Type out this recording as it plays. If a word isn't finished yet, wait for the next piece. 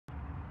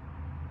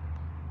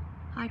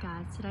Hi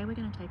guys, today we're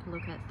going to take a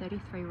look at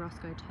 33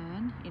 Roscoe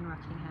Turn in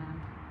Rockingham.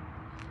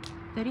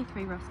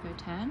 33 Roscoe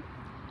Turn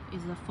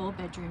is a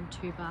 4-bedroom,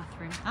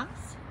 2-bathroom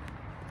house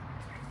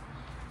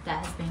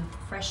that has been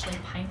freshly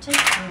painted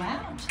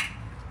throughout.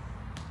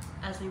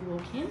 As we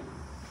walk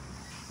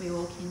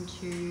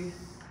into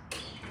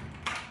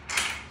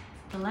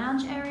the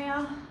lounge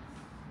area,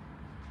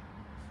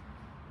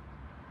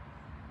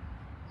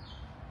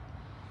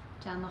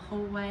 down the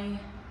hallway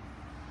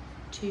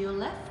to your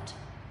left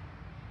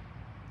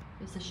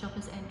is the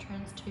shopper's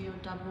entrance to your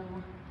double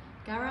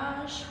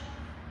garage.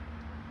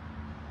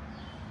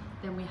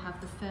 Then we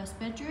have the first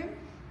bedroom,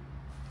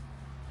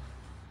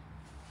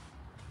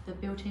 the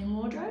built-in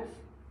wardrobe,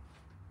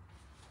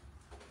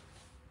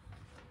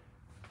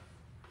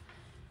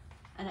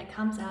 and it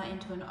comes out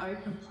into an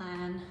open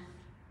plan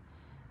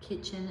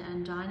kitchen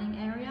and dining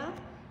area.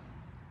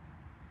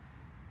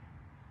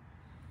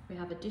 We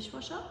have a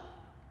dishwasher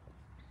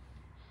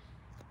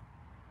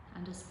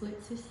and a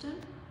split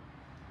system.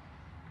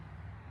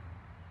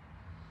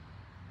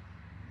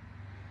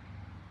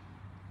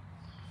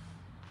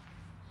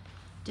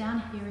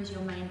 Down here is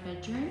your main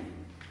bedroom.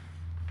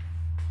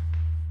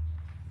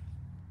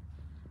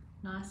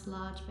 Nice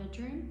large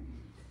bedroom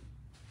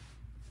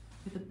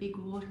with a big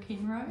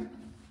walk-in robe.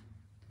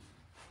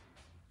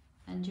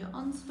 And your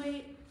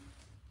ensuite.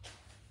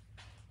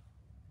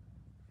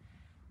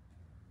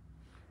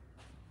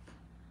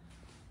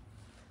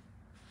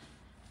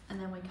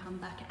 And then we come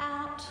back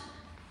out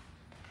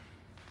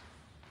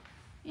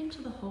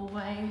into the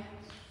hallway,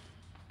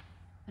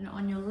 and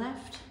on your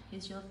left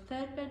is your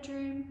third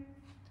bedroom.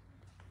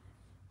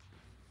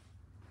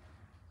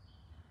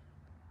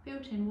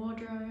 Built-in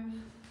wardrobe,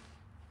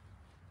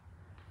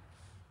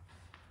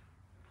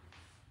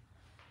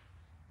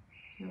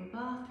 your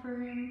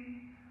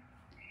bathroom,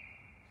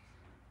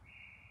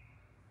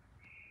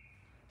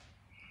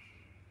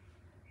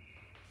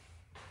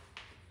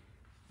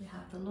 you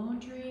have the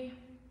laundry,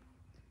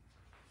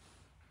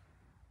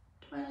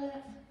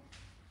 toilet,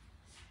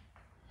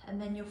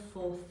 and then your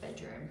fourth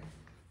bedroom,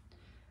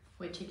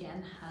 which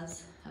again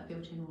has a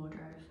built-in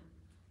wardrobe.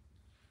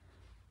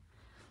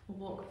 We'll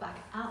walk back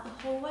out the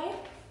hallway,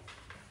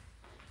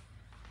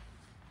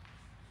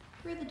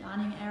 through the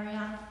dining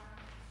area,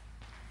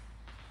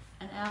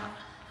 and out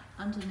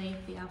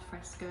underneath the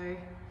Alfresco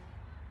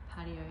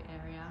patio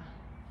area.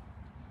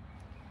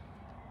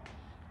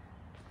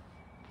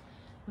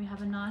 We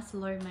have a nice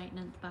low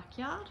maintenance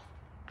backyard.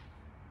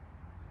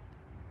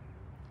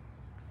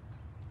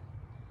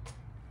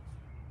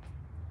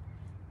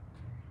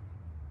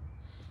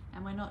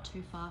 And we're not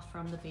too far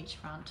from the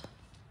beachfront.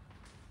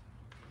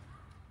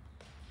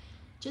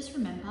 Just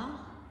remember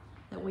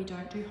that we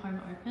don't do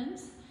home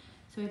opens,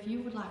 so if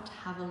you would like to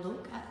have a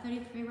look at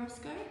 33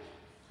 Roscoe,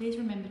 please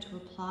remember to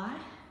apply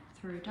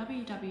through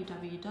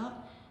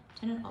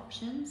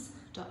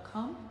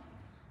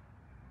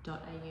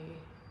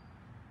www.tenantoptions.com.au.